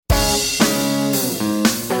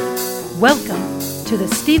Welcome to the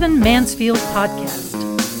Stephen Mansfield Podcast.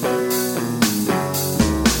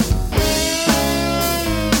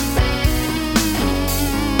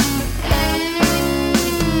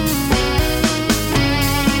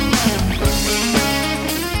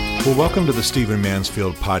 Well, welcome to the Stephen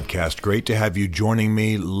Mansfield Podcast. Great to have you joining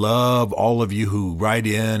me. Love all of you who write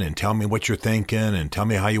in and tell me what you're thinking and tell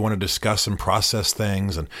me how you want to discuss and process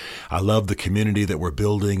things. And I love the community that we're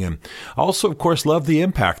building, and also, of course, love the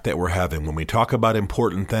impact that we're having when we talk about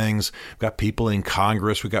important things. We've got people in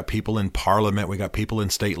Congress, we've got people in Parliament, we've got people in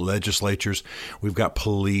state legislatures, we've got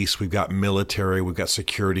police, we've got military, we've got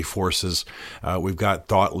security forces, we've got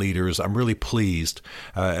thought leaders. I'm really pleased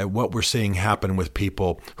at what we're seeing happen with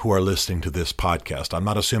people who are listening to this podcast. I'm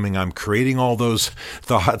not assuming I'm creating all those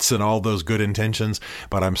thoughts and all those good intentions,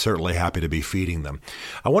 but I'm certainly happy to be feeding them.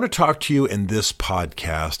 I want to talk to you in this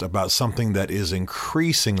podcast about something that is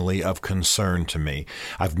increasingly of concern to me.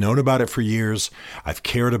 I've known about it for years. I've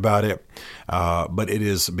cared about it, but it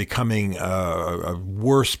is becoming a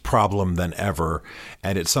worse problem than ever,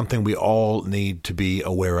 and it's something we all need to be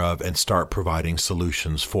aware of and start providing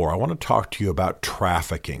solutions for. I want to talk to you about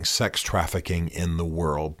trafficking, sex trafficking in the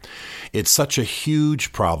world. It's such a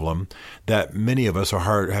huge problem that many of us are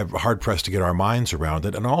hard-pressed to get our minds around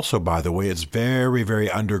it. And also, by the way, it's very, very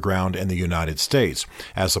underground in the United States,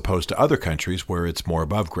 as opposed to other countries where it's more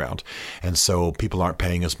above ground. And so people aren't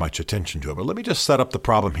paying as much attention to it. But let me just set up the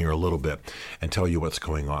problem here a little bit and tell you what's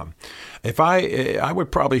going on. I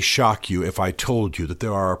would probably shock you if I told you that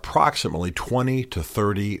there are approximately 20 to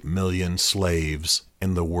 30 million slaves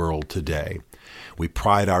in the world today. We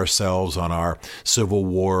pride ourselves on our civil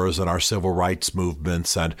wars and our civil rights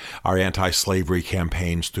movements and our anti-slavery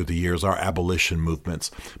campaigns through the years, our abolition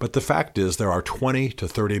movements. But the fact is there are 20 to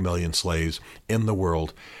 30 million slaves in the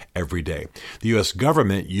world every day. The U.S.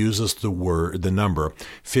 government uses the number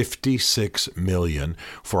 56 million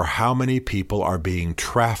for how many people are being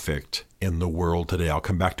trafficked in the world today. I'll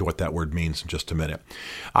come back to what that word means in just a minute.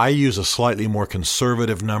 I use a slightly more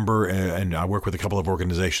conservative number, and I work with a couple of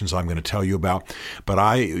organizations I'm going to tell you about, but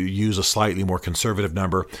I use a slightly more conservative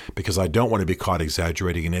number because I don't want to be caught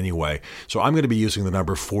exaggerating in any way. So I'm going to be using the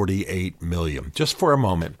number 48 million. Just for a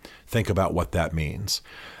moment, think about what that means.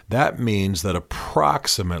 That means that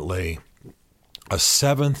approximately a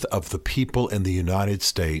seventh of the people in the United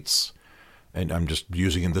States, and I'm just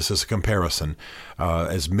using this as a comparison,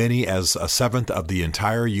 as many as a seventh of the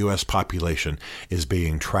entire U.S. population is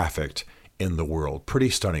being trafficked in the world. Pretty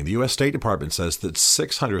stunning. The U.S. State Department says that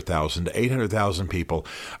 600,000 to 800,000 people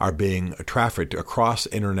are being trafficked across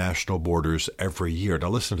international borders every year. Now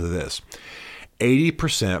listen to this.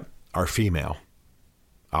 80% are female,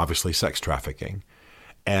 obviously sex trafficking,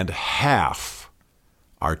 and half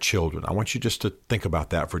are children. I want you just to think about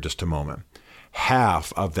that for just a moment.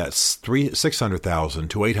 Half of that 600,000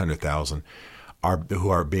 to 800,000 who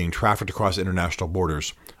are being trafficked across international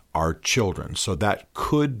borders are children. So that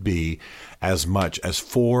could be as much as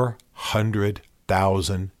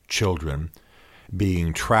 400,000 children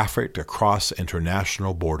being trafficked across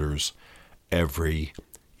international borders every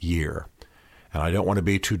year. And I don't want to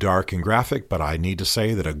be too dark and graphic, but I need to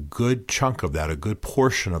say that a good chunk of that, a good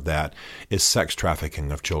portion of that, is sex trafficking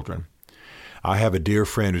of children. I have a dear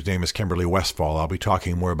friend whose name is Kimberly Westfall. I'll be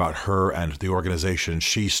talking more about her and the organization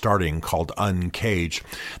she's starting called Uncaged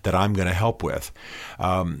that I'm going to help with.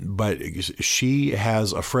 But she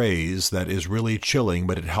has a phrase that is really chilling,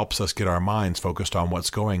 but it helps us get our minds focused on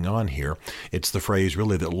what's going on here. It's the phrase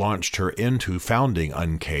really that launched her into founding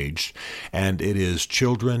Uncaged, and it is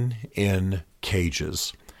children in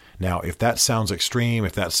cages. Now, if that sounds extreme,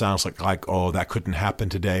 if that sounds like, oh, that couldn't happen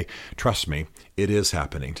today, trust me, it is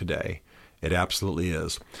happening today. It absolutely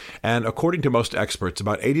is. And according to most experts,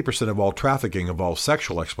 about 80% of all trafficking involves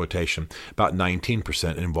sexual exploitation. About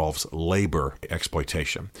 19% involves labor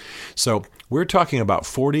exploitation. So we're talking about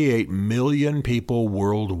 48 million people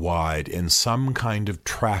worldwide in some kind of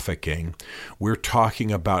trafficking. We're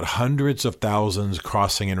talking about hundreds of thousands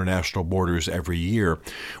crossing international borders every year.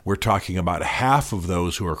 We're talking about half of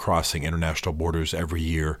those who are crossing international borders every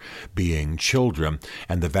year being children,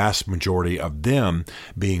 and the vast majority of them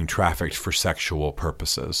being trafficked for sexual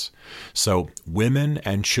purposes. So women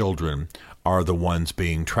and children are the ones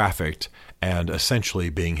being trafficked and essentially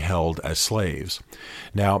being held as slaves.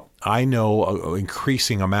 Now, I know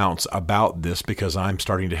increasing amounts about this because I'm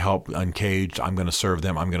starting to help Uncaged. I'm going to serve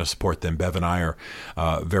them. I'm going to support them. Bev and I are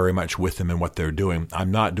very much with them in what they're doing.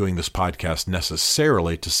 I'm not doing this podcast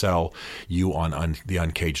necessarily to sell you on the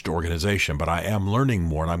Uncaged organization, but I am learning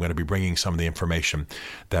more, and I'm going to be bringing some of the information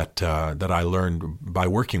that I learned by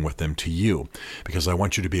working with them to you, because I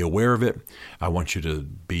want you to be aware of it. I want you to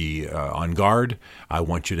be on guard. I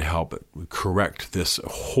want you to help correct this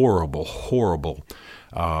horrible, horrible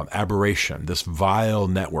aberration, this vile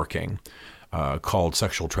networking called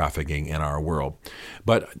sexual trafficking in our world.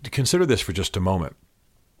 But consider this for just a moment.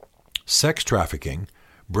 Sex trafficking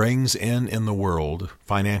brings in the world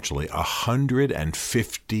financially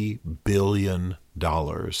 $150 billion.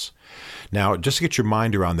 Now, just to get your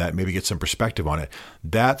mind around that, maybe get some perspective on it,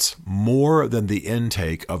 that's more than the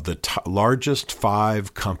intake of the largest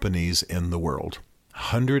 5 companies in the world.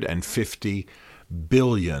 $150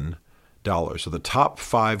 billion. So the top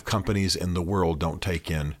 5 companies in the world don't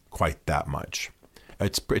take in quite that much.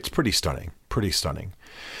 It's pretty stunning,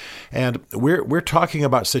 And we're talking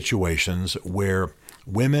about situations where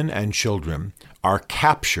women and children are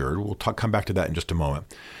captured. We'll come back to that in just a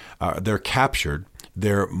moment. They're captured.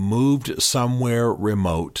 They're moved somewhere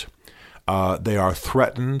remote. They are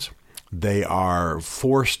threatened. They are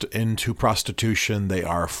forced into prostitution. They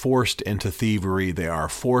are forced into thievery. They are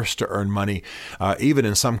forced to earn money, even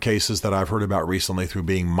in some cases that I've heard about recently through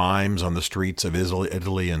being mimes on the streets of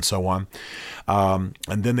Italy and so on. And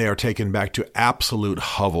then they are taken back to absolute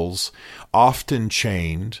hovels, often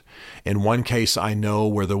chained. In one case, I know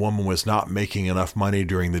where the woman was not making enough money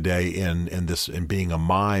during the day in being a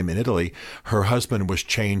mime in Italy. Her husband was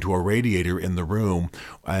chained to a radiator in the room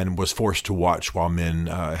and was forced to watch while men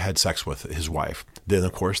had sex with his wife. Then,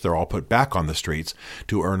 of course, they're all put back on the streets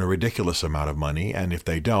to earn a ridiculous amount of money. And if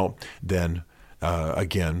they don't, then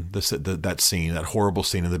again, that scene, that horrible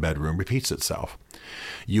scene in the bedroom repeats itself.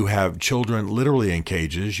 You have children literally in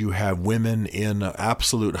cages. You have women in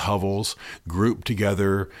absolute hovels, grouped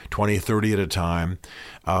together 20, 30 at a time,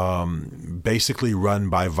 basically run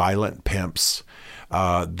by violent pimps.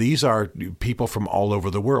 These are people from all over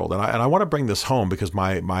the world. And I want to bring this home because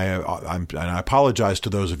and I apologize to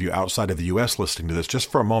those of you outside of the U.S. listening to this. Just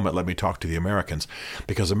for a moment, let me talk to the Americans,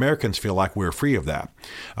 because Americans feel like we're free of that.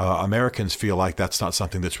 Americans feel like that's not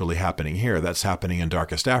something that's really happening here. That's happening in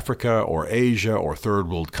darkest Africa or Asia or third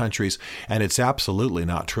world countries. And it's absolutely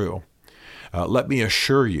not true. Let me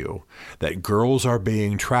assure you that girls are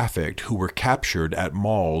being trafficked who were captured at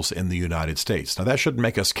malls in the United States. Now, that shouldn't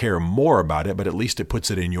make us care more about it, but at least it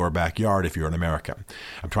puts it in your backyard if you're an American.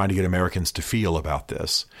 I'm trying to get Americans to feel about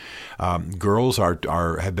this. Girls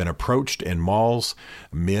have been approached in malls.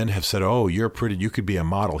 Men have said, "Oh, you're pretty. You could be a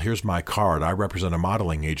model. Here's my card. I represent a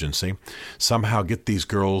modeling agency." Somehow get these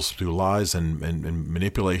girls through lies and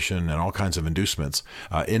manipulation and all kinds of inducements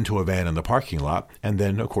into a van in the parking lot. And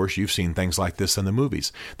then, of course, you've seen things like this in the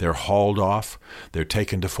movies. They're hauled off, they're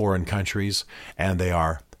taken to foreign countries, and they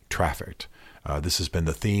are trafficked. This has been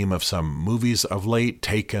the theme of some movies of late,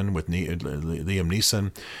 Taken with Liam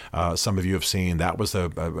Neeson. Some of you have seen that was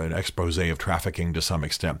an expose of trafficking to some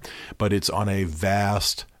extent, but it's on a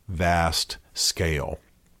vast, vast scale.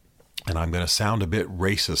 And I'm going to sound a bit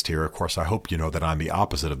racist here. Of course, I hope you know that I'm the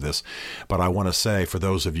opposite of this. But I want to say, for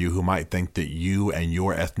those of you who might think that you and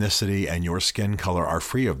your ethnicity and your skin color are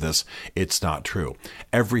free of this, it's not true.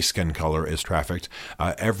 Every skin color is trafficked.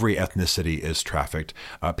 Every ethnicity is trafficked.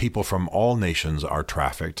 People from all nations are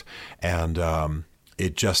trafficked. And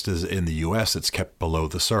it just is in the U.S., it's kept below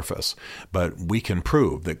the surface. But we can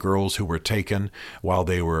prove that girls who were taken while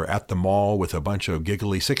they were at the mall with a bunch of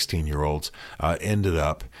giggly 16-year-olds ended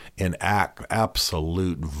up in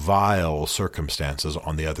absolute vile circumstances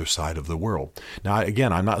on the other side of the world. Now,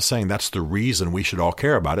 again, I'm not saying that's the reason we should all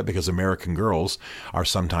care about it, because American girls are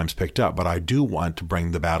sometimes picked up. But I do want to bring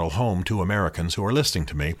the battle home to Americans who are listening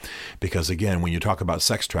to me, because, again, when you talk about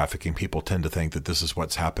sex trafficking, people tend to think that this is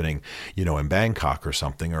what's happening, in Bangkok or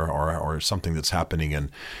something, or something that's happening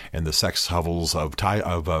in the sex hovels of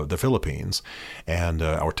the Philippines and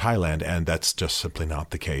or Thailand, and that's just simply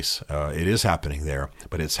not the case. It is happening there,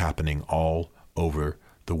 but it's happening all over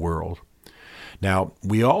the world. Now,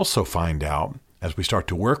 we also find out as we start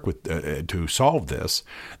to work with to solve this,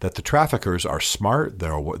 that the traffickers are smart,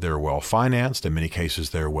 they're well financed, in many cases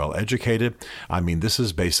they're well educated. I mean, this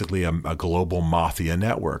is basically a global mafia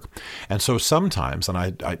network. And so sometimes, and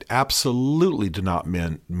I absolutely do not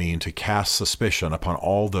mean to cast suspicion upon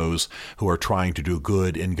all those who are trying to do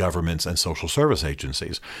good in governments and social service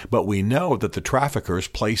agencies, but we know that the traffickers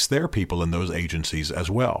place their people in those agencies as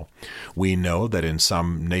well. We know that in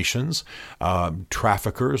some nations,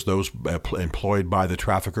 traffickers, those employed by the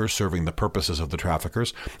traffickers, serving the purposes of the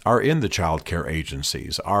traffickers, are in the child care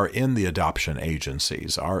agencies, are in the adoption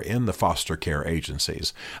agencies, are in the foster care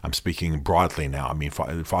agencies. I'm speaking broadly now. I mean,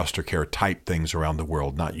 foster care type things around the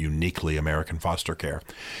world, not uniquely American foster care.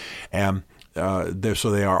 And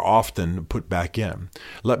so they are often put back in.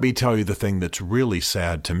 Let me tell you the thing that's really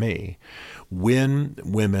sad to me. When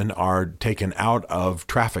women are taken out of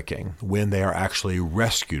trafficking, when they are actually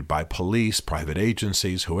rescued by police, private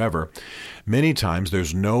agencies, whoever, many times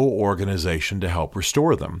there's no organization to help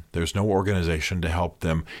restore them. There's no organization to help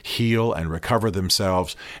them heal and recover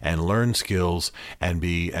themselves and learn skills and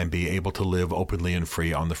be able to live openly and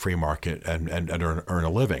free on the free market and earn a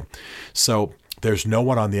living. So there's no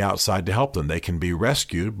one on the outside to help them. They can be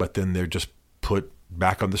rescued, but then they're just put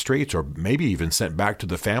back on the streets, or maybe even sent back to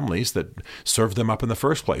the families that served them up in the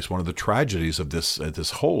first place. One of the tragedies of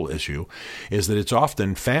this whole issue is that it's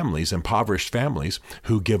often families, impoverished families,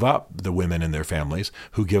 who give up the women in their families,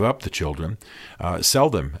 who give up the children, sell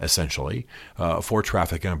them essentially for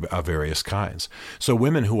trafficking of various kinds. So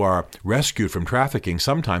women who are rescued from trafficking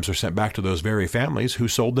sometimes are sent back to those very families who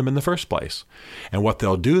sold them in the first place. And what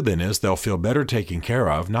they'll do then is they'll feel better taken care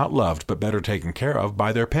of, not loved, but better taken care of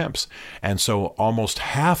by their pimps. And so almost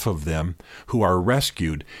half of them who are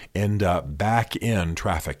rescued end up back in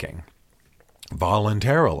trafficking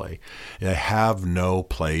voluntarily. They have no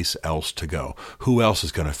place else to go. Who else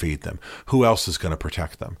is going to feed them? Who else is going to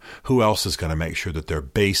protect them? Who else is going to make sure that they're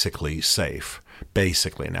basically safe?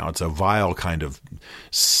 Basically. Now, it's a vile kind of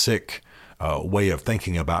sick way of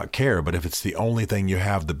thinking about care, but if it's the only thing you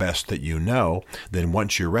have, the best that you know, then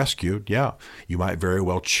once you're rescued, you might very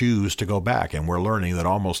well choose to go back. And we're learning that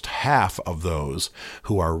almost half of those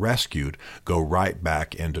who are rescued go right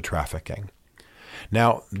back into trafficking.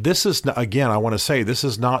 Now, this is, again, I want to say, this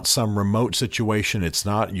is not some remote situation. It's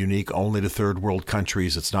not unique only to third world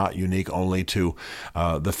countries. It's not unique only to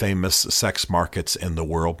the famous sex markets in the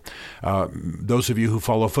world. Those of you who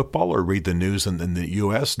follow football or read the news in the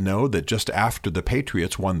U.S. know that just after the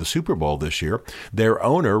Patriots won the Super Bowl this year, their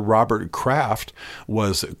owner, Robert Kraft,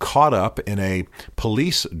 was caught up in a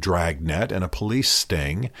police dragnet and a police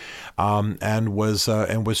sting, and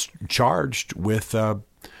was charged with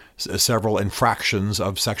several infractions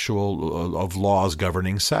of laws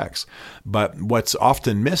governing sex. But what's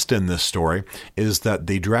often missed in this story is that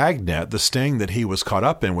the dragnet, the sting that he was caught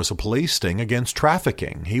up in, was a police sting against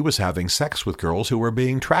trafficking. He was having sex with girls who were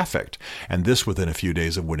being trafficked, and this within a few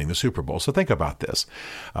days of winning the Super Bowl. So think about this.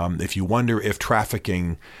 If you wonder if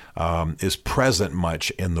trafficking is present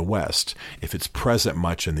much in the West, if it's present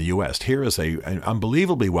much in the U.S., here is an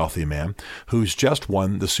unbelievably wealthy man who's just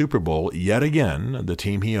won the Super Bowl yet again. The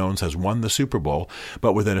team he owns has won the Super Bowl,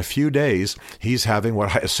 but within a few days, he's having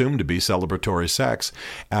what I assume to be celebratory sex,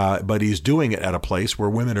 but he's doing it at a place where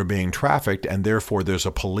women are being trafficked, and therefore there's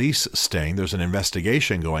a police sting, there's an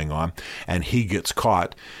investigation going on, and he gets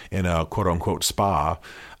caught in a quote-unquote spa,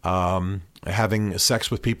 having sex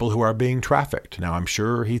with people who are being trafficked. Now, I'm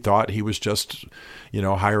sure he thought he was just,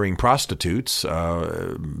 hiring prostitutes. He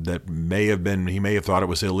may have thought it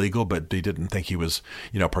was illegal, but he didn't think he was,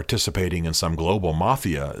 participating in some global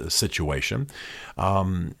mafia situation.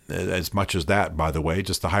 As much as that, by the way,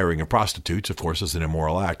 just the hiring of prostitutes, of course, is an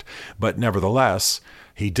immoral act. But nevertheless,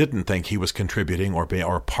 he didn't think he was contributing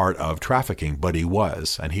or part of trafficking, but he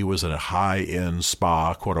was. And he was in a high-end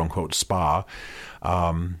spa, quote-unquote spa.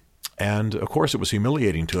 And of course, it was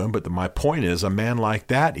humiliating to him. But my point is, a man like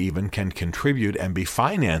that even can contribute and be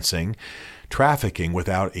financing trafficking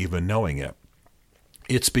without even knowing it.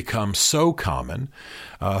 It's become so common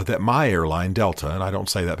that my airline, Delta, and I don't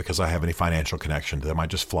say that because I have any financial connection to them, I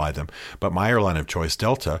just fly them, but my airline of choice,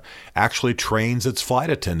 Delta, actually trains its flight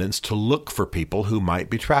attendants to look for people who might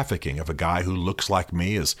be trafficking. If a guy who looks like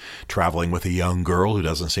me is traveling with a young girl who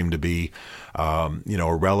doesn't seem to be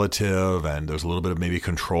a relative, and there's a little bit of maybe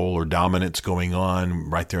control or dominance going on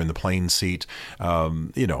right there in the plane seat.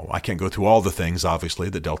 I can't go through all the things, obviously,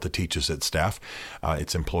 that Delta teaches its staff,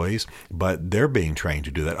 its employees, but they're being trained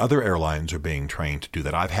to do that. Other airlines are being trained to do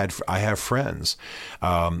that. I have friends.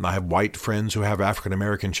 I have white friends who have African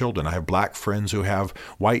American children. I have black friends who have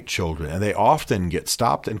white children, and they often get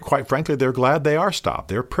stopped. And quite frankly, they're glad they are stopped.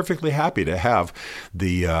 They're perfectly happy to have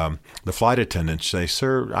the flight attendant say,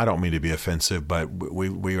 "Sir, I don't mean to be offensive, but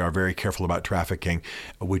we are very careful about trafficking.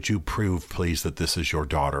 Would you prove, please, that this is your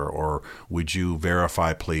daughter, or would you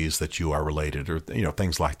verify, please, that you are related," or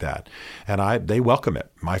things like that. And they welcome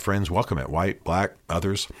it. My friends welcome it. White, black,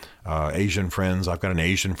 others, Asian friends. I've got an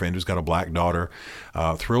Asian friend who's got a black daughter.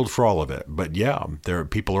 Thrilled for all of it. But yeah,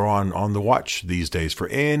 people are on the watch these days for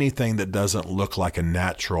anything that doesn't look like a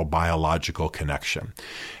natural biological connection,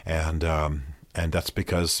 and that's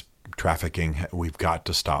because trafficking. We've got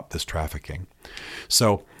to stop this trafficking.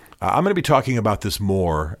 So I'm going to be talking about this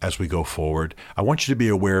more as we go forward. I want you to be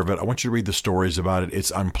aware of it. I want you to read the stories about it.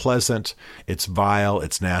 It's unpleasant. It's vile.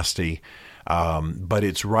 It's nasty. But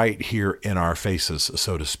it's right here in our faces,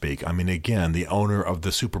 so to speak. I mean, again, the owner of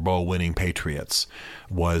the Super Bowl winning Patriots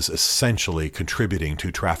was essentially contributing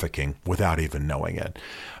to trafficking without even knowing it.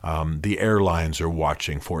 The airlines are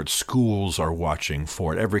watching for it. Schools are watching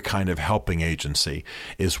for it. Every kind of helping agency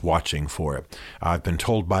is watching for it. I've been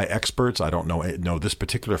told by experts, I don't know this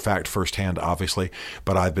particular fact firsthand, obviously,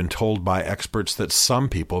 but I've been told by experts that some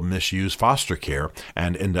people misuse foster care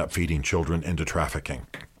and end up feeding children into trafficking.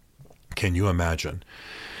 Can you imagine?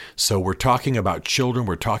 So we're talking about children,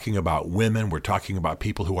 we're talking about women, we're talking about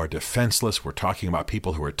people who are defenseless, we're talking about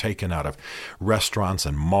people who are taken out of restaurants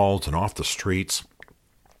and malls and off the streets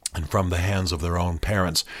and from the hands of their own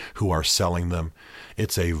parents who are selling them.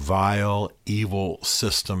 It's a vile, evil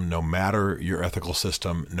system, no matter your ethical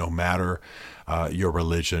system, no matter your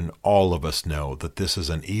religion. All of us know that this is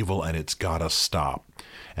an evil and it's got to stop.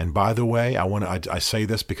 And by the way, I say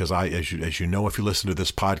this because as you know, if you listen to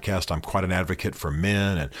this podcast, I'm quite an advocate for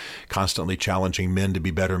men and constantly challenging men to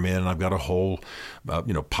be better men. And I've got a whole,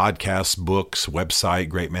 podcasts, books, website,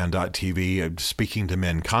 greatman.tv, speaking to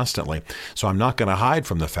men constantly. So I'm not going to hide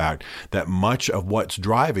from the fact that much of what's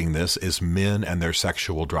driving this is men and their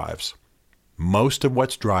sexual drives. Most of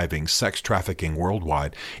what's driving sex trafficking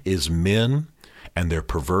worldwide is men and their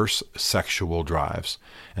perverse sexual drives.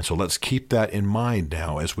 And so let's keep that in mind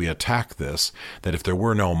now as we attack this, that if there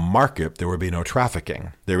were no market, there would be no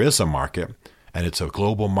trafficking. There is a market, and it's a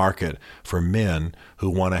global market for men who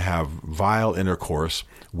want to have vile intercourse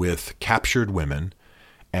with captured women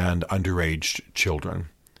and underage children.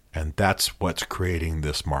 And that's what's creating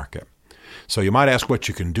this market. So you might ask what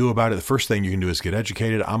you can do about it. The first thing you can do is get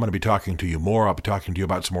educated. I'm going to be talking to you more. I'll be talking to you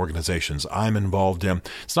about some organizations I'm involved in.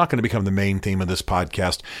 It's not going to become the main theme of this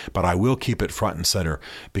podcast, but I will keep it front and center,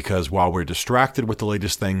 because while we're distracted with the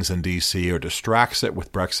latest things in D.C. or distracted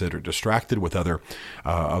with Brexit or distracted with other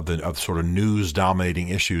of sort of news-dominating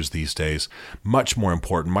issues these days, much more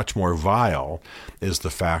important, much more vile is the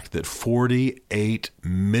fact that 48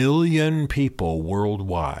 million people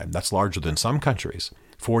worldwide, that's larger than some countries,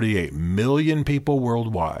 48 million people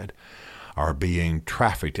worldwide are being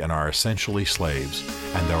trafficked and are essentially slaves,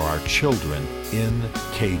 and there are children in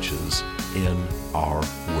cages in our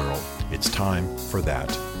world. It's time for that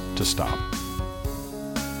to stop.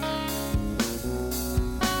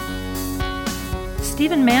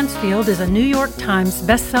 Stephen Mansfield is a New York Times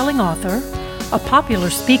best-selling author, a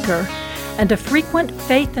popular speaker, and a frequent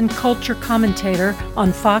faith and culture commentator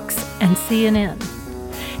on Fox and CNN.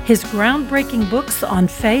 His groundbreaking books on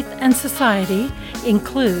faith and society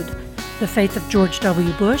include The Faith of George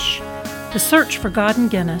W. Bush, The Search for God in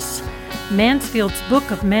Guinness, Mansfield's Book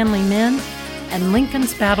of Manly Men, and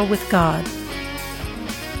Lincoln's Battle with God.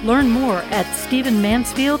 Learn more at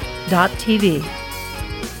stephenmansfield.tv.